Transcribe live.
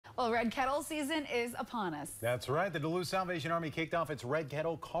Well, Red Kettle season is upon us. That's right. The Duluth Salvation Army kicked off its Red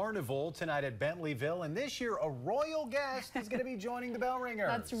Kettle Carnival tonight at Bentleyville, and this year a royal guest is going to be joining the bell ringers.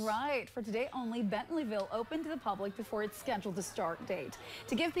 That's right. For today only, Bentleyville opened to the public before its scheduled to start date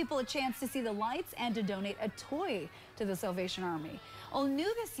to give people a chance to see the lights and to donate a toy to the Salvation Army. All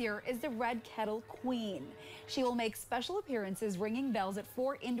new this year is the Red Kettle Queen. She will make special appearances ringing bells at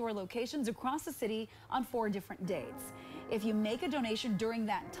 4 indoor locations across the city on 4 different dates. If you make a donation during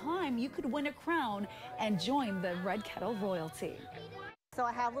that time, you could win a crown and join the Red Kettle royalty. So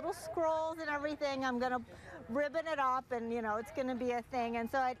I have little scrolls and everything. I'm going to ribbon it up and, it's going to be a thing. And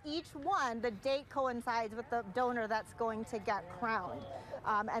so at each one, the date coincides with the donor that's going to get crowned.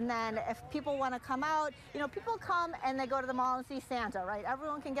 And then if people want to come out, people come and they go to the mall and see Santa, right?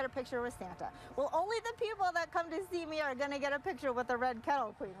 Everyone can get a picture with Santa. Well, only the people that come to see me are going to get a picture with the Red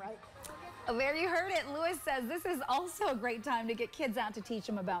Kettle Queen, right? There you heard it. Lewis says this is also a great time to get kids out to teach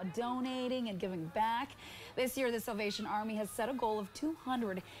them about donating and giving back. This year, the Salvation Army has set a goal of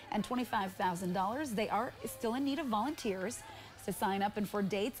 $225,000. They are still in need of volunteers. To sign up and for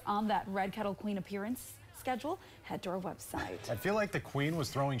dates on that Red Kettle Queen appearance schedule, head to our website. I feel like the Queen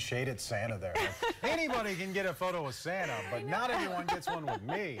was throwing shade at Santa there. Anybody can get a photo with Santa, but not everyone gets one with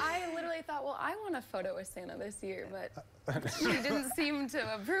me. I literally thought, well, I want a photo with Santa this year, but she didn't seem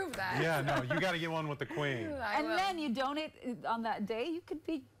to approve that. Yeah, no, you got to get one with the Queen. And then you donate on that day, you could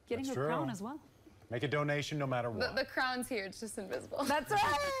be getting a crown as well. Make a donation no matter what. The crown's here, it's just invisible. That's right.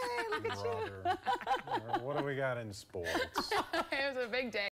 Look at you. What do we got in sports? It was a big day.